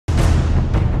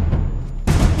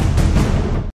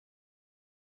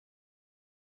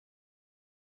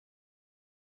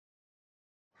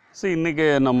See, இன்றைக்கி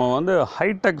நம்ம வந்து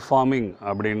ஹைடெக் ஃபார்மிங்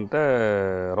அப்படின்ட்டு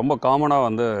ரொம்ப காமனாக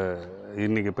வந்து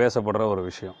இன்றைக்கி பேசப்படுற ஒரு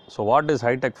விஷயம். So what is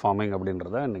hitech farming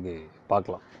அப்படின்றத இன்றைக்கி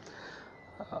பார்க்கலாம்.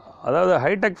 அதாவது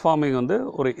ஹைடெக் ஃபார்மிங் வந்து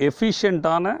ஒரு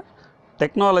எஃபிஷியண்ட்டான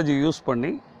டெக்னாலஜி யூஸ்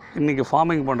பண்ணி இன்றைக்கி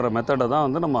ஃபார்மிங் பண்ணுற மெத்தடை தான்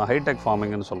வந்து நம்ம ஹைடெக்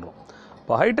ஃபார்மிங்னு சொல்கிறோம்.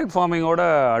 இப்போ ஹைடெக் ஃபார்மிங்கோட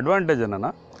அட்வான்டேஜ்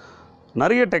என்னென்னா,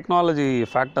 நிறைய டெக்னாலஜி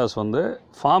ஃபேக்டர்ஸ் வந்து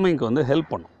ஃபார்மிங்க்கு வந்து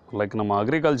ஹெல்ப் பண்ணும். லைக் நம்ம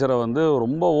அக்ரிகல்ச்சரை வந்து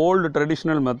ரொம்ப ஓல்டு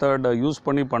ட்ரெடிஷ்னல் மெத்தடை யூஸ்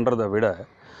பண்ணி பண்ணுறதை விட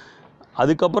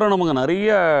அதுக்கப்புறம் நமக்கு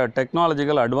நிறைய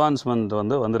டெக்னாலஜிக்கல் அட்வான்ஸ்மெண்ட்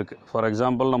வந்து வந்திருக்கு. ஃபார்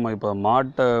எக்ஸாம்பிள், நம்ம இப்போ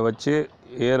மாட்டை வச்சு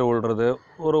ஏர் உழுறது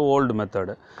ஒரு ஓல்டு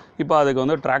மெத்தடு. இப்போ அதுக்கு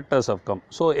வந்து டிராக்டர்ஸ் ஹவ் கம்.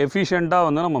 ஸோ எஃபிஷியண்ட்டாக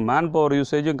வந்து நம்ம மேன் பவர்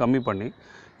யூசேஜும் கம்மி பண்ணி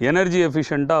எனர்ஜி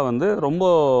எஃபிஷியண்ட்டாக வந்து ரொம்ப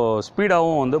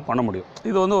ஸ்பீடாகவும் வந்து பண்ண முடியும்.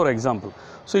 இது வந்து ஒரு எக்ஸாம்பிள்.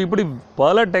 ஸோ இப்படி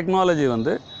பல டெக்னாலஜி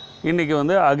வந்து இன்றைக்கி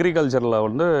வந்து அக்ரிகல்ச்சரில்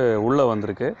வந்து உள்ளே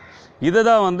வந்திருக்கு. இதை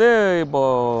தான் வந்து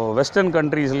இப்போது வெஸ்டர்ன்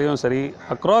கண்ட்ரீஸ்லேயும் சரி,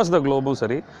 அக்ராஸ் த குளோபும்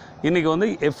சரி, இன்றைக்கி வந்து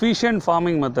எஃபிஷியன்ட்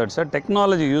ஃபார்மிங் மெத்தட்ஸை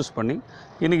டெக்னாலஜி யூஸ் பண்ணி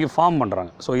இன்றைக்கி ஃபார்ம்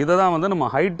பண்ணுறாங்க. ஸோ இதை தான் வந்து நம்ம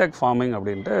ஹைடெக் ஃபார்மிங்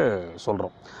அப்படின்ட்டு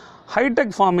சொல்கிறோம்.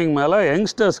 ஹைடெக் ஃபார்மிங் மேலே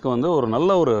யங்ஸ்டர்ஸ்க்கு வந்து ஒரு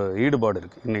நல்ல ஒரு ஈடுபாடு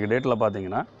இருக்குது. இன்றைக்கி டேட்டில்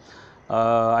பார்த்திங்கன்னா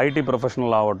ஐடி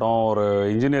ப்ரொஃபஷனல் ஆகட்டும், ஒரு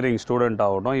இன்ஜினியரிங் ஸ்டூடெண்ட்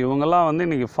ஆகட்டும், இவங்கெல்லாம் வந்து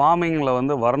இன்றைக்கி ஃபார்மிங்கில்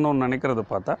வந்து வரணும்னு நினைக்கிறத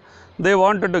பார்த்தா they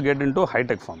wanted to get in to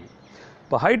hitech farming.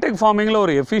 இப்போ ஹைடெக் ஃபார்மிங்கில்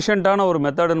ஒரு எஃபிஷியண்ட்டான ஒரு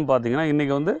மெத்தடுன்னு பார்த்தீங்கன்னா,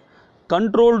 இன்றைக்கி வந்து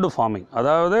கண்ட்ரோல்டு ஃபார்மிங்,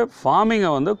 அதாவது ஃபார்மிங்கை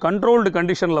வந்து கண்ட்ரோல்டு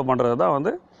கண்டிஷனில் பண்ணுறது தான்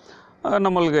வந்து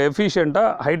நம்மளுக்கு எஃபிஷியண்ட்டாக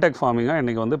ஹைடெக் ஃபார்மிங்காக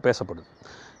இன்றைக்கி வந்து பேசப்படுது.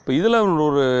 இப்போ இதில்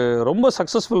ஒரு ரொம்ப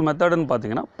சக்ஸஸ்ஃபுல் மெத்தடுன்னு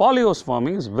பார்த்தீங்கன்னா, polyhouse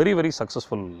farming is very very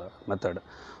successful method.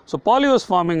 So polyhouse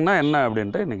ஃபார்மிங்னா என்ன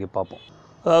அப்படின்ட்டு இன்றைக்கி பார்ப்போம்.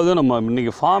 அதாவது நம்ம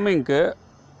இன்றைக்கி ஃபார்மிங்க்கு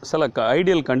சில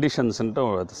ஐடியல் கண்டிஷன்ஸுன்ட்டு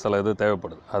சில இது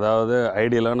தேவைப்படுது. அதாவது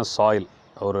ஐடியலான சாயில்,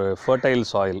 ஒரு ஃபர்டைல்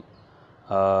சாயில்,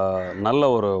 நல்ல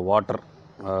ஒரு water,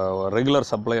 regular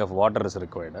supply of water is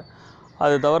required.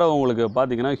 அது தவிர உங்களுக்கு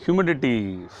பார்த்திங்கன்னா humidity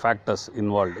factors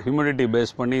involved. Humidity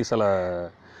base பண்ணி சில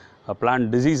பிளான்ட்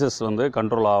டிசீசஸ் வந்து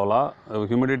கண்ட்ரோல் ஆகலாம்.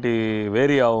 ஹியூமிடிட்டி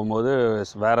வேரி ஆகும்போது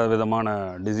வேறு விதமான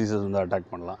டிசீசஸ் வந்து அட்டாக்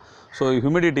பண்ணலாம். ஸோ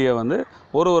ஹியூமிடிட்டியை வந்து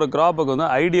ஒரு க்ராப்புக்கு வந்து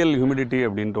ஐடியல் ஹியூமிடிட்டி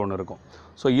அப்படின்ட்டு ஒன்று இருக்கும்.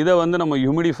 ஸோ இதை வந்து நம்ம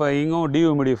ஹியூமிடிஃபையிங்கும்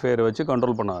டீஹியூமிடிஃபையரை வச்சு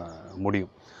கண்ட்ரோல் பண்ண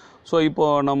முடியும். ஸோ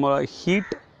இப்போது நம்ம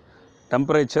heat,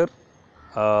 temperature,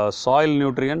 soil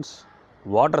nutrients,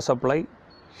 water supply,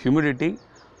 humidity,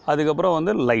 அதுக்கப்புறம்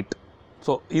வந்து லைட்.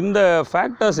 ஸோ இந்த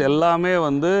ஃபேக்டர்ஸ் எல்லாமே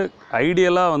வந்து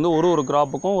ஐடியலாக வந்து ஒரு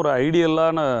க்ராப்புக்கும் ஒரு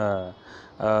ஐடியலான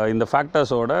இந்த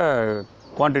ஃபேக்டர்ஸோட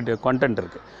கண்டென்ட்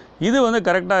இருக்குது. இது வந்து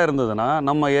கரெக்டாக இருந்ததுன்னா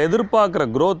நம்ம எதிர்பார்க்குற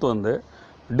க்ரோத் வந்து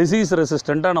டிசீஸ்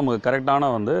ரெசிஸ்டண்ட்டாக நமக்கு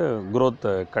கரெக்டான வந்து க்ரோத்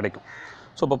கிடைக்கும்.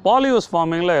 ஸோ இப்போ பாலிஹவுஸ்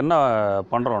ஃபார்மிங்கில் என்ன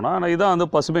பண்ணுறோன்னா, இதான் வந்து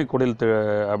பசுமை குடில்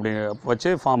அப்படி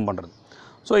வச்சு ஃபார்ம் பண்ணுறது.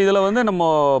 ஸோ இதில் வந்து நம்ம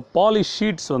பாலி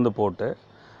ஷீட்ஸ் வந்து போட்டு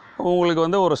உங்களுக்கு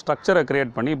வந்து ஒரு ஸ்ட்ரக்சரை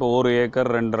க்ரியேட் பண்ணி, இப்போ 1 ஏக்கர்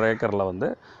 2 ஏக்கரில் வந்து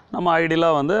நம்ம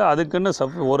ஐடியலாக வந்து அதுக்குன்னு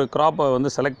ஒரு க்ராப்பை வந்து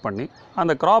செலக்ட் பண்ணி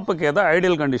அந்த க்ராப்புக்கு ஏதோ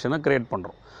ஐடியல் கண்டிஷனை க்ரியேட்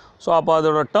பண்ணுறோம். ஸோ அப்போ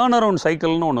அதோட டேர்ன் அரவுண்ட்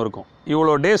சைக்கிள்னு ஒன்று இருக்கும்.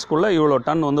 இவ்வளோ டேஸ்க்குள்ளே இவ்வளோ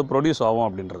டன் வந்து ப்ரொடியூஸ் ஆகும்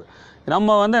அப்படின்றது.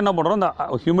 நம்ம வந்து என்ன பண்ணுறோம், இந்த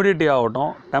ஹியூமிடிட்டி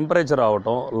ஆகட்டும், டெம்பரேச்சர்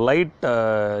ஆகட்டும், லைட்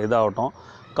இதாகட்டும்,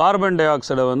 கார்பன் டை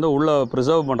ஆக்சைடை வந்து உள்ளே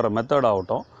ப்ரிசர்வ் பண்ணுற மெத்தட்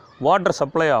ஆகட்டும், வாட்டர்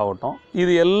சப்ளை ஆகட்டும்,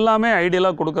 இது எல்லாமே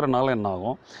ஐடியலாக கொடுக்குறனால என்ன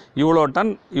ஆகும், இவ்வளோ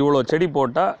டன் இவ்வளோ செடி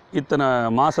போட்டால் இத்தனை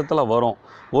மாதத்தில் வரும்,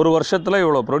 ஒரு வருஷத்தில்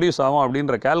இவ்வளோ ப்ரொடியூஸ் ஆகும்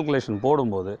அப்படின்ற கேல்குலேஷன்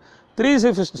போடும்போது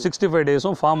 365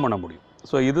 டேஸும் ஃபார்ம் பண்ண முடியும்.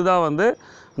 ஸோ இதுதான் வந்து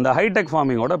இந்த ஹைடெக்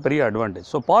ஃபார்மிங்கோட பெரிய அட்வான்டேஜ்.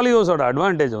 ஸோ பாலிஹவுஸோட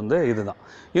அட்வான்டேஜ் வந்து இதுதான்.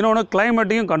 இன்னொன்று,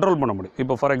 கிளைமேட்டையும் கண்ட்ரோல் பண்ண முடியும்.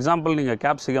 இப்போ ஃபார் எக்ஸாம்பிள், நீங்கள்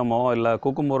கேப்சிகமோ இல்லை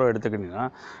குக்கும்பரோ எடுத்துக்கிட்டிங்கன்னா,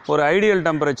 ஒரு ஐடியல்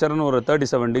டெம்பரேச்சர்னு ஒரு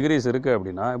 37 டிகிரிஸ் இருக்குது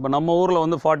அப்படின்னா, இப்போ நம்ம ஊரில்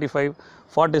வந்து 45,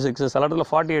 46, சில இடத்துல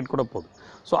 48 கூட போகுது.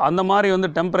 ஸோ அந்த மாதிரி வந்து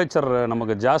டெம்பரேச்சர்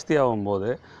நமக்கு ஜாஸ்தியாகும் போது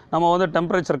நம்ம வந்து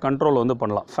டெம்பரேச்சர் கண்ட்ரோல் வந்து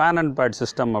பண்ணலாம். ஃபேன் அண்ட் பேட்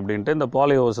சிஸ்டம் அப்படின்ட்டு இந்த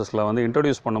பாலிஹவுஸஸில் வந்து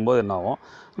இன்ட்ரடியூஸ் பண்ணும்போது என்ன ஆகும்,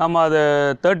 நம்ம அது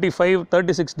 35,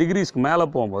 36 டிகிரிஸ்க்கு மேலே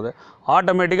போகும்போது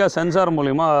ஆட்டோமேட்டிக்காக சென்சார்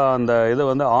மூலிமா அந்த இது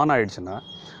வந்து ஆன் ஆகிடுச்சுன்னா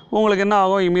உங்களுக்கு என்ன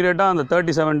ஆகும், இமீடியட்டாக அந்த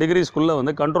 37 டிகிரிஸ்க்குள்ளே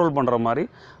வந்து கண்ட்ரோல் பண்ணுற மாதிரி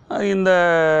இந்த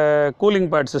கூலிங்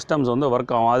பேட் சிஸ்டம்ஸ் வந்து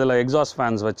ஒர்க் ஆகும். அதில் எக்ஸாஸ்ட்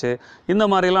ஃபேன்ஸ் வச்சு இந்த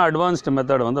மாதிரிலாம் அட்வான்ஸ்டு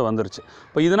மெத்தட் வந்து வந்துருச்சு.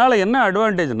 இப்போ இதனால் என்ன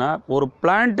அட்வான்டேஜ்னால், ஒரு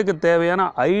பிளான்ட்டுக்கு தேவையான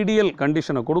ஐடியல்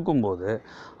கண்டிஷனை கொடுக்கும்போது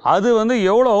அது வந்து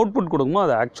எவ்வளோ அவுட்புட் கொடுக்குமோ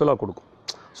அதை ஆக்சுவலாக கொடுக்கும்.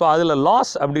 ஸோ அதில்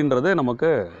லாஸ் அப்படின்றது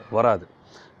நமக்கு வராது.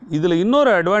 இதில்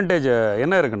இன்னொரு அட்வான்டேஜ்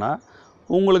என்ன இருக்குன்னா,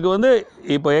 உங்களுக்கு வந்து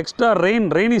இப்போ எக்ஸ்ட்ரா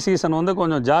ரெய்னி சீசன் வந்து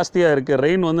கொஞ்சம் ஜாஸ்தியாக இருக்குது,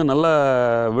 ரெயின் வந்து நல்லா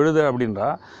விழுது அப்படின்றா,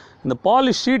 இந்த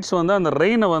பாலிஷ் ஷீட்ஸ் வந்து அந்த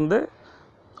ரெயினை வந்து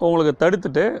உங்களுக்கு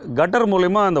தடுத்துட்டு கட்டர்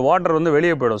மூலிமா அந்த வாட்டர் வந்து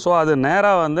வெளியே போயிடும். ஸோ அது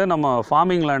நேராக வந்து நம்ம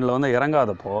ஃபார்மிங் லேண்டில் வந்து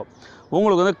இறங்காதப்போ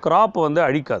உங்களுக்கு வந்து கிராப் வந்து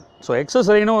அழிக்காது. ஸோ எக்ஸஸ்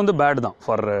ரெயினும் வந்து பேட் தான்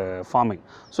ஃபார் ஃபார்மிங்.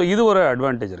 ஸோ இது ஒரு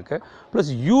அட்வான்டேஜ் இருக்குது.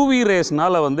 ப்ளஸ் யூவி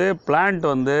ரேஸ்னால் வந்து பிளான்ட்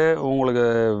வந்து உங்களுக்கு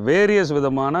வேரியஸ்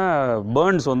விதமான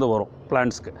பேர்ன்ஸ் வந்து வரும்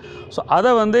பிளான்ட்ஸ்க்கு. ஸோ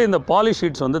அதை வந்து இந்த பாலி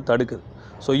ஷீட்ஸ் வந்து தடுக்குது.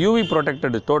 ஸோ யூவி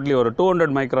ப்ரொடெக்டட் டோட்டலி ஒரு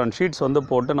 200 மைக்ரான் ஷீட்ஸ் வந்து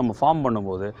போட்டு நம்ம ஃபார்ம்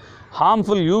பண்ணும்போது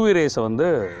ஹார்ம்ஃபுல் யூவி ரேஸை வந்து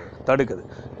தடுக்குது.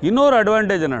 இன்னொரு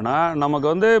அட்வான்டேஜ் என்னென்னா, நமக்கு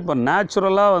வந்து இப்போ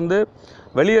நேச்சுரலாக வந்து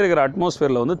வெளியே இருக்கிற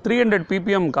அட்மாஸ்ஃபியரில் வந்து 300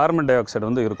 ppm கார்பன் டை ஆக்சைடு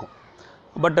வந்து இருக்கும்.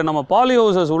 பட் நம்ம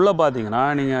பாலிஹவுசஸ் உள்ளே பார்த்தீங்கன்னா,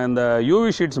 நீங்கள் இந்த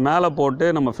யூவி ஷீட்ஸ் மேலே போட்டு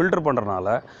நம்ம ஃபில்டர் பண்ணுறனால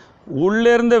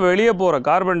உள்ளேருந்து வெளியே போகிற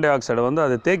கார்பன் டை ஆக்சைடை வந்து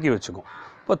அது தேக்கி வச்சுக்கும்.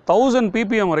 இப்போ 1000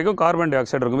 ppm வரைக்கும் கார்பன் டை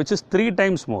ஆக்சைடு இருக்கும், which is 3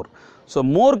 times more. So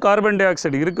more carbon di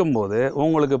oxide இருக்கும்போது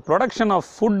உங்களுக்கு ப்ரொடக்ஷன் ஆஃப்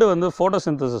ஃபுட்டு வந்து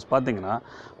ஃபோட்டோசிந்தசிஸ் பார்த்தீங்கன்னா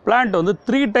பிளான்ட் வந்து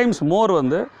 3 times மோர்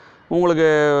வந்து உங்களுக்கு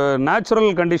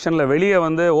நேச்சுரல் கண்டிஷனில் வெளியே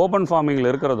வந்து ஓப்பன் ஃபார்மிங்கில்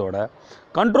இருக்கிறதோட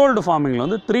கண்ட்ரோல்டு ஃபார்மிங்கில்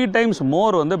வந்து 3 times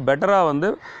மோர் வந்து பெட்டராக வந்து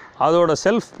அதோட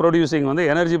செல்ஃப் ப்ரொடியூசிங் வந்து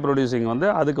எனர்ஜி ப்ரொடியூசிங் வந்து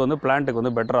அதுக்கு வந்து பிளான்ட்டுக்கு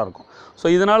வந்து பெட்டராக இருக்கும். ஸோ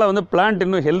இதனால் வந்து பிளான்ட்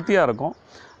இன்னும் ஹெல்த்தியாக இருக்கும்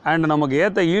அண்ட் நமக்கு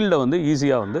ஏற்ற ஈல்டை வந்து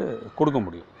ஈஸியாக வந்து கொடுக்க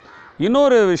முடியும்.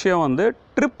 இன்னொரு விஷயம் வந்து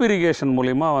ட்ரிப் இரிகேஷன்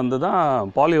மூலிமா வந்து தான்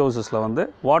பாலிஹவுசஸில் வந்து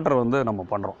வாட்டர் வந்து நம்ம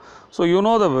பண்ணுறோம். ஸோ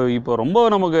இப்போ ரொம்ப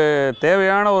நமக்கு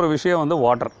தேவையான ஒரு விஷயம் வந்து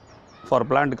water for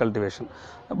plant cultivation.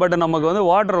 But நமக்கு வந்து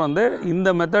வாட்டர் வந்து இந்த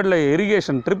மெத்தடில்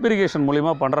ட்ரிப் இரிகேஷன்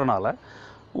மூலிமா பண்ணுறனால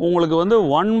உங்களுக்கு வந்து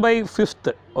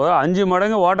 1/5 அதாவது 5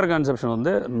 மடங்கு வாட்டர் கன்சப்ஷன்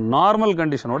வந்து நார்மல்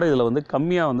கண்டிஷனோட இதில் வந்து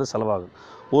கம்மியாக வந்து செலவாகுது.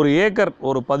 ஒரு ஏக்கர்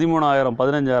ஒரு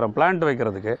 13,000-15,000 பிளான்ட்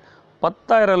வைக்கிறதுக்கு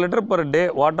 10,000 லிட்டர் பர் டே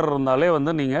வாட்டர் இருந்தாலே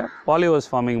வந்து நீங்கள் பாலிஹவுஸ்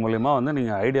ஃபார்மிங் மூலிமா வந்து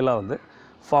நீங்கள் ஐடியலாக வந்து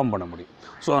ஃபார்ம் பண்ண முடியும்.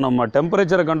 ஸோ நம்ம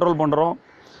டெம்பரேச்சரை கண்ட்ரோல் பண்ணுறோம்,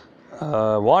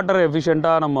 வாட்டரை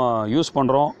எஃபிஷியண்ட்டாக நம்ம யூஸ்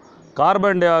பண்ணுறோம்,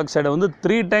 கார்பன் டை ஆக்சைடை வந்து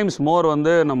 3 times மோர்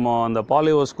வந்து நம்ம அந்த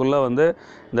பாலிஹவுஸ்க்குள்ளே வந்து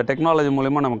இந்த டெக்னாலஜி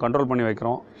மூலிமா நம்ம கண்ட்ரோல் பண்ணி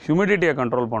வைக்கிறோம், ஹியூமிடிட்டியை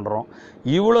கண்ட்ரோல் பண்ணுறோம்.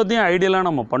 இவ்வளோத்தையும் ஐடியலாக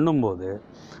நம்ம பண்ணும்போது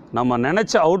நம்ம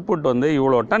நினச்ச அவுட்புட் வந்து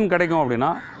இவ்வளோ டன் கிடைக்கும் அப்படின்னா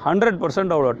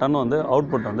 100% அவ்வளோ டன் வந்து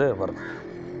அவுட்புட் வந்து வருது.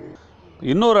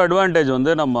 இன்னொரு அட்வான்டேஜ்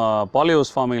வந்து நம்ம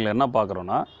பாலிஹவுஸ் ஃபார்மிங்கில் என்ன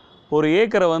பார்க்குறோன்னா, ஒரு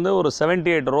ஏக்கரை வந்து ஒரு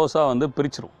 78 ரோஸாக வந்து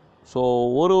பிரிச்சிரும். ஸோ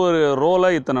ஒரு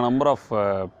ரோவில் இத்தனை நம்பர் ஆஃப்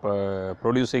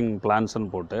ப்ரொடியூசிங்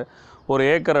பிளான்ட்ஸ்ன்னு போட்டு ஒரு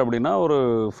ஏக்கர் அப்படின்னா ஒரு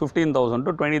 15,000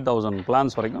 to 20,000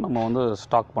 பிளான்ஸ் வரைக்கும் நம்ம வந்து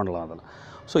ஸ்டாக் பண்ணலாம் அதில்.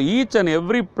 So each and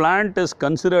every plant is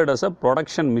considered as a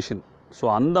production machine. So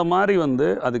அந்த மாதிரி வந்து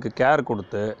அதுக்கு கேர்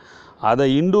கொடுத்து அதை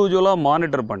இண்டிவிஜுவலாக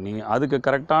மானிட்டர் பண்ணி அதுக்கு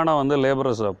கரெக்டான வந்து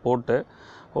லேபரஸை போட்டு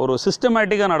ஒரு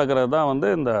சிஸ்டமேட்டிக்காக நடக்கிறது தான் வந்து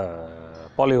இந்த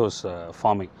பாலிஹவுஸ்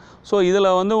ஃபார்மிங். ஸோ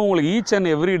இதில் வந்து உங்களுக்கு ஈச் அண்ட்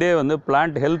எவ்ரி டே வந்து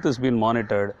plant health is been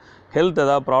monitored. Health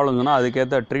ஏதாவது ப்ராப்ளம்ஸ்னால்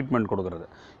அதுக்கேற்ற ட்ரீட்மெண்ட் கொடுக்குறது.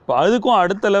 இப்போ அதுக்கும்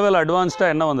அடுத்த லெவல்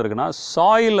அட்வான்ஸ்டாக என்ன வந்திருக்குன்னா,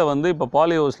 சாயிலில் வந்து இப்போ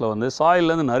பாலிஹவுஸில் வந்து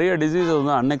சாயிலேருந்து நிறைய டிசீஸஸ்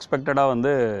வந்து அன்எக்ஸ்பெக்டடாக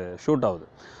வந்து ஷூட் ஆகுது.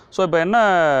 ஸோ இப்போ என்ன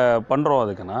பண்ணுறோம்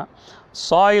அதுக்குன்னா,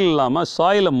 சாயில் இல்லாமல்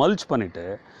சாயிலை மல்ச் பண்ணிவிட்டு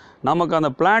நமக்கு அந்த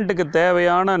பிளான்ட்டுக்கு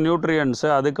தேவையான நியூட்ரியன்ஸு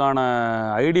அதுக்கான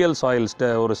ஐடியல் சாயில்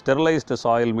ஒரு ஸ்டெரிலைஸ்டு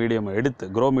சாயில் மீடியம் எடுத்து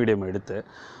க்ரோ மீடியம் எடுத்து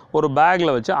ஒரு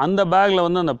பேக்கில் வச்சு அந்த பேக்கில்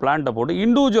வந்து அந்த பிளான்ட்டை போட்டு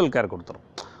இண்டிவிஜுவல் கேர் கொடுத்துரும்.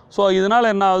 ஸோ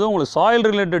இதனால் என்ன ஆகுது, உங்களுக்கு சாயில்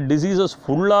ரிலேட்டட் டிசீசஸ்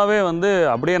ஃபுல்லாகவே வந்து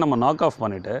அப்படியே நம்ம நாக் ஆஃப்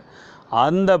பண்ணிவிட்டு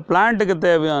அந்த பிளான்ட்டுக்கு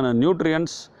தேவையான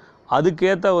நியூட்ரியன்ஸ்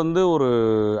அதுக்கேற்ற வந்து ஒரு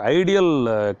ஐடியல்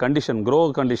க்ரோ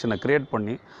கண்டிஷனை க்ரியேட்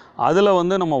பண்ணி அதில்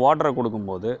வந்து நம்ம வாட்டரை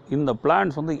கொடுக்கும்போது இந்த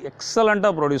பிளான்ட்ஸ் வந்து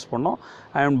எக்ஸலண்ட்டாக ப்ரொடியூஸ் பண்ணோம்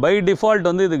அண்ட் பை டிஃபால்ட்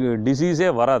வந்து இதுக்கு டிசீஸே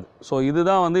வராது. ஸோ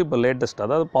இதுதான் வந்து இப்போ லேட்டஸ்ட்,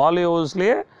 அதாவது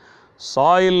பாலிஹவுஸ்லேயே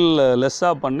சாயில்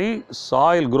லெஸ்ஸாக பண்ணி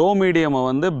சாயில் க்ரோ மீடியமை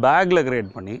வந்து பேக்கில்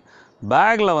க்ரியேட் பண்ணி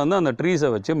பேக்கில் வந்து அந்த ட்ரீஸை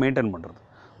வச்சு மெயின்டைன் பண்ணுறது.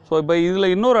 ஸோ இப்போ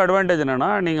இதில் இன்னொரு அட்வான்டேஜ் என்னென்னா,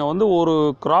 நீங்கள் வந்து ஒரு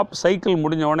க்ராப் சைக்கிள்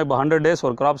முடிஞ்ச உடனே இப்போ 100 days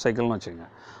ஒரு க்ராப் சைக்கிள்னு வச்சுங்க,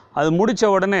 அது முடித்த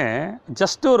உடனே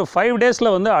ஜஸ்ட் ஒரு 5 days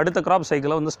வந்து அடுத்த க்ராப்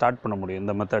சைக்கிளை வந்து ஸ்டார்ட் பண்ண முடியும்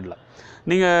இந்த மெத்தடில்.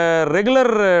 நீங்கள்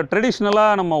ரெகுலர்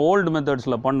ட்ரெடிஷ்னலாக நம்ம ஓல்டு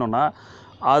மெத்தட்ஸில் பண்ணோன்னா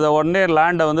அதை உடனே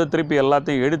லேண்டை வந்து திருப்பி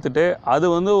எல்லாத்தையும் எடுத்துகிட்டு அது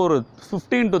வந்து ஒரு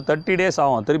 15 to 30 days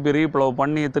ஆகும் திருப்பி ரீப்ளவ்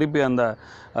பண்ணி திருப்பி அந்த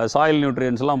சாயில்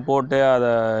நியூட்ரியன்ஸ்லாம் போட்டு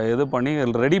அதை இது பண்ணி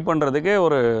ரெடி பண்ணுறதுக்கே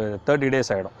ஒரு 30 days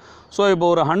ஆகிடும். ஸோ இப்போ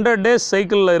ஒரு 100 days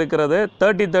சைக்கிளில் இருக்கிறது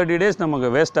 30 days நமக்கு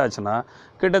வேஸ்ட் ஆச்சுன்னா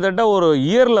கிட்டத்தட்ட ஒரு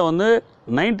இயரில் வந்து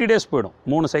 90 days போயிடும்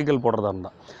 3 சைக்கிள் போடுறதா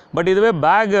இருந்தால். பட் இதுவே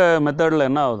பேக் மெத்தடில்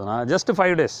என்ன ஆகுதுன்னா ஜஸ்ட்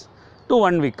 5 days to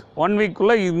 1 week 1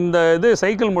 weekக்குள்ளே இந்த இது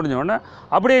சைக்கிள் முடிஞ்சோடனே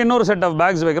அப்படியே இன்னொரு செட் ஆஃப்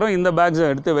பேக்ஸ் வைக்கிறோம், இந்த பேக்ஸை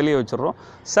எடுத்து வெளியே வச்சிடுறோம்.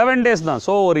 7 days தான்.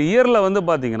 ஸோ ஒரு இயரில் வந்து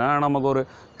பார்த்திங்கன்னா நமக்கு ஒரு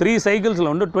 3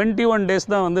 சைக்கிள்ஸில் வந்து 21 days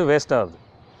தான் வந்து வேஸ்ட் ஆகுது.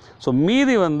 ஸோ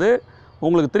மீதி வந்து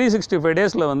உங்களுக்கு 365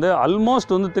 days வந்து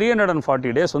ஆல்மோஸ்ட் வந்து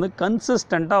 340 days வந்து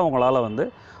கன்சிஸ்டண்ட்டாக உங்களால் வந்து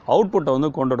அவுட்புட்டை வந்து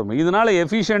கொண்டு வரும். இதனால்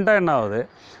எஃபிஷியண்ட்டாக என்ன ஆகுது,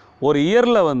 ஒரு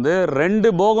இயரில் வந்து 2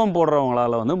 போகம்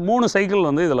போடுறவங்களால வந்து 3 சைக்கிள்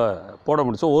வந்து இதில் போட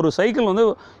முடியும். ஸோ ஒரு சைக்கிள் வந்து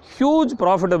ஹியூஜ்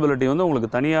ப்ராஃபிட்டபிலிட்டி வந்து உங்களுக்கு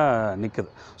தனியாக நிற்குது.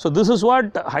 So this is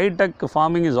what hitech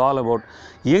farming is all about.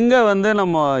 எங்கே வந்து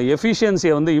நம்ம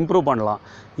எஃபிஷியன்சியை வந்து இம்ப்ரூவ் பண்ணலாம்,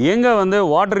 எங்கே வந்து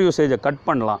வாட்டர் யூசேஜை கட்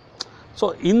பண்ணலாம். ஸோ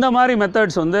இந்த மாதிரி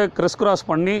மெத்தட்ஸ் வந்து கிராஸ்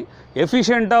பண்ணி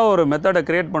எஃபிஷியண்ட்டாக ஒரு மெத்தடை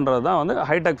க்ரியேட் பண்ணுறது தான் வந்து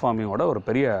ஹைடெக் ஃபார்மிங்கோட ஒரு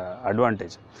பெரிய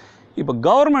அட்வான்டேஜ். இப்போ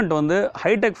கவர்மெண்ட் வந்து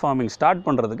ஹைடெக் ஃபார்மிங் ஸ்டார்ட்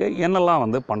பண்ணுறதுக்கு என்னெல்லாம்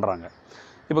வந்து பண்ணுறாங்க.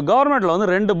 இப்போ கவர்மெண்ட்டில் வந்து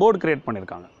 2 போர்டு க்ரியேட்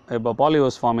பண்ணியிருக்காங்க. இப்போ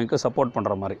பாலிஹவுஸ் ஃபார்மிங்க்கு சப்போர்ட்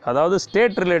பண்ணுற மாதிரி, அதாவது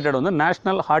ஸ்டேட் ரிலேட்டட் வந்து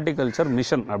நேஷ்னல் ஹார்டிகல்ச்சர்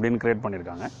மிஷன் அப்படின்னு க்ரியேட்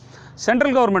பண்ணியிருக்காங்க.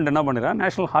 சென்ட்ரல் கவர்மெண்ட் என்ன பண்ணியிருக்காங்க,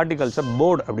 நேஷ்னல் ஹார்டிகல்ச்சர்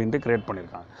போர்டு அப்படின்ட்டு க்ரியேட்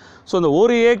பண்ணியிருக்காங்க. ஸோ இந்த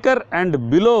 1 ஏக்கர் அண்ட்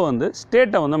பிலோ வந்து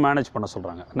ஸ்டேட்டை வந்து மேனேஜ் பண்ண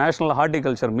சொல்கிறாங்க. நேஷ்னல்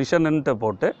ஹார்டிகல்ச்சர் மிஷன்ன்ட்டு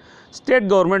போட்டு state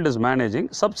government is managing,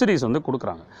 subsidies வந்து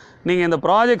கொடுக்குறாங்க. நீங்கள் இந்த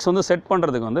ப்ராஜெக்ட்ஸ் வந்து செட்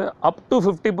பண்ணுறதுக்கு வந்து அப் டு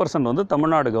 50% வந்து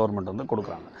தமிழ்நாடு கவர்மெண்ட் வந்து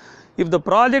கொடுக்குறாங்க. If the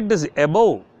project is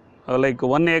above like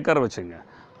 1 acre வச்சுங்க,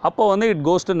 அப்போ வந்து it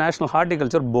goes to national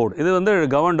horticulture board. இது வந்து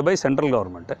governed by central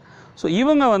government. So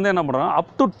இவங்க வந்து என்ன பண்ணுறாங்க,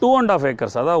 அப் டு 2.5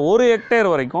 ஏக்கர்ஸ், அதாவது 1 ஹெக்டேர்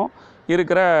வரைக்கும்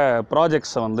இருக்கிற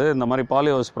ப்ராஜெக்ட்ஸை வந்து இந்த மாதிரி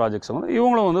பாலிஹவுஸ் ப்ராஜெக்ட்ஸை வந்து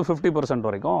இவங்களும் வந்து 50%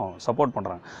 வரைக்கும் சப்போர்ட்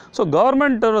பண்ணுறாங்க. ஸோ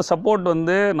கவர்மெண்ட்டோட சப்போர்ட்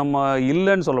வந்து நம்ம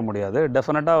இல்லைன்னு சொல்ல முடியாது,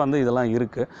 டெஃபினட்டாக வந்து இதெல்லாம்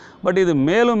இருக்குது. பட் இது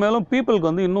மேலும் மேலும் பீப்புளுக்கு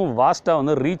வந்து இன்னும் வாஸ்ட்டாக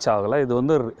வந்து ரீச் ஆகலை, இது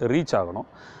வந்து ரீச் ஆகணும்.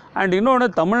 அண்ட் இன்னொன்று,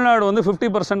 தமிழ்நாடு வந்து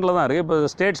 50%ல் தான் இருக்குது.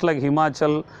 இப்போ ஸ்டேட்ஸ் லைக்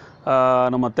ஹிமாச்சல்,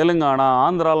 நம்ம தெலுங்கானா,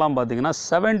 ஆந்திராலாம் பார்த்திங்கன்னா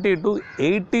 70 to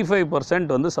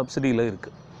 85% வந்து சப்சிடியில்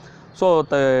இருக்குது. So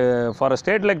for a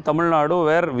state like Tamil Nadu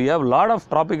where we have lot of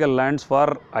tropical lands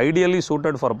for ideally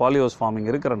suited for polyhouse farming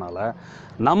இருக்கிறனால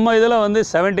நம்ம இதில் வந்து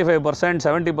 75%,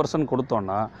 70%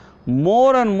 கொடுத்தோன்னா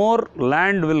more and more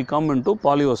land will come into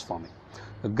polyhouse farming.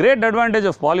 Great advantage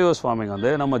of polyhouse farming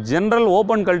வந்து நம்ம general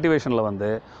open கல்டிவேஷனில்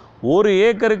வந்து 1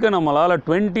 ஏக்கருக்கு நம்மளால்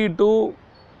 20 to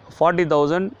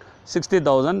 40,000,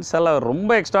 60,000, சில ரொம்ப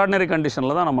எக்ஸ்ட்ராடினரி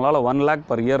கண்டிஷனில் தான் நம்மளால் 1 lakh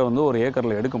per year வந்து 1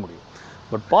 ஏக்கரில் எடுக்க முடியும்.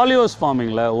 பட் பாலிஹவுஸ்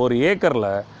ஃபார்மிங்கில் 1 ஏக்கரில்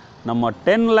நம்ம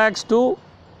 10 lakhs to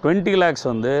 20 lakhs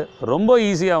வந்து ரொம்ப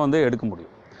ஈஸியாக வந்து எடுக்க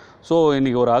முடியும். ஸோ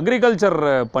இன்றைக்கி ஒரு அக்ரிகல்ச்சர்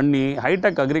பண்ணி,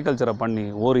 ஹைடெக் அக்ரிகல்ச்சரை பண்ணி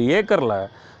 1 ஏக்கரில்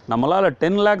நம்மளால்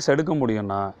 10 lakhs எடுக்க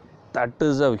முடியும்னா that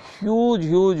is a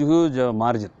huge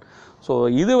margin. So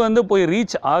இது வந்து போய்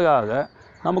ரீச் ஆக ஆக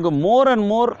நமக்கு more and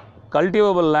more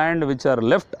cultivable land which are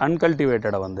left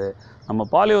அன்கல்டிவேட்டடை வந்து நம்ம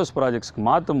பாலிஹவுஸ் ப்ராஜெக்ட்ஸ்க்கு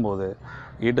மாற்றும் போது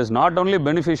it is not only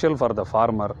beneficial for the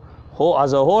farmer,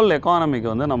 as a whole எக்கானமிக்கு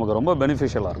வந்து நமக்கு ரொம்ப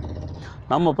பெனிஃபிஷியலாக இருக்கும்.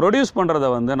 நம்ம ப்ரொடியூஸ் பண்ணுறத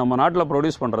வந்து நம்ம நாட்டில்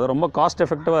ப்ரொடியூஸ் பண்ணுறது ரொம்ப காஸ்ட்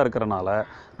எஃபெக்டிவாக இருக்கிறனால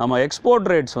நம்ம எக்ஸ்போர்ட்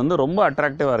ரேட்ஸ் வந்து ரொம்ப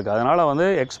அட்ராக்டிவாக இருக்குது. அதனால் வந்து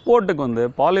எக்ஸ்போர்ட்டுக்கு வந்து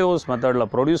பாலிஹவுஸ்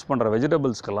மெத்தடில் ப்ரொடியூஸ் பண்ணுற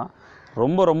வெஜிடபிள்ஸ்க்கெல்லாம்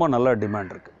ரொம்ப நல்ல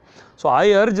டிமாண்ட் இருக்குது. So I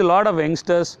urge lot of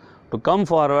youngsters to come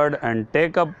forward and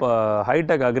take up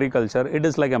high-tech agriculture. It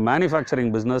is like a manufacturing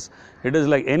business. It is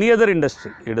like any other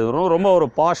industry. It is ரொம்ப ஒரு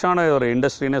பாஷான ஒரு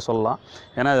இண்டஸ்ட்ரினே சொல்லலாம்.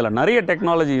 ஏன்னா இதில் நிறைய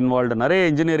டெக்னாலஜி இன்வால்வ்டு, நிறைய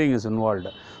engineering is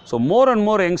involved. So more and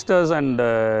more youngsters and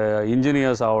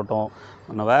engineers ஆகட்டும்,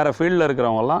 வேறு ஃபீல்டில்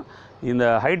இருக்கிறவங்கலாம் இந்த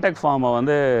ஹைடெக் ஃபார்மை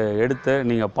வந்து எடுத்து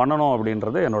நீங்கள் பண்ணணும்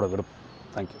அப்படின்றது என்னோட விருப்பம்.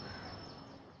 தேங்க்யூ.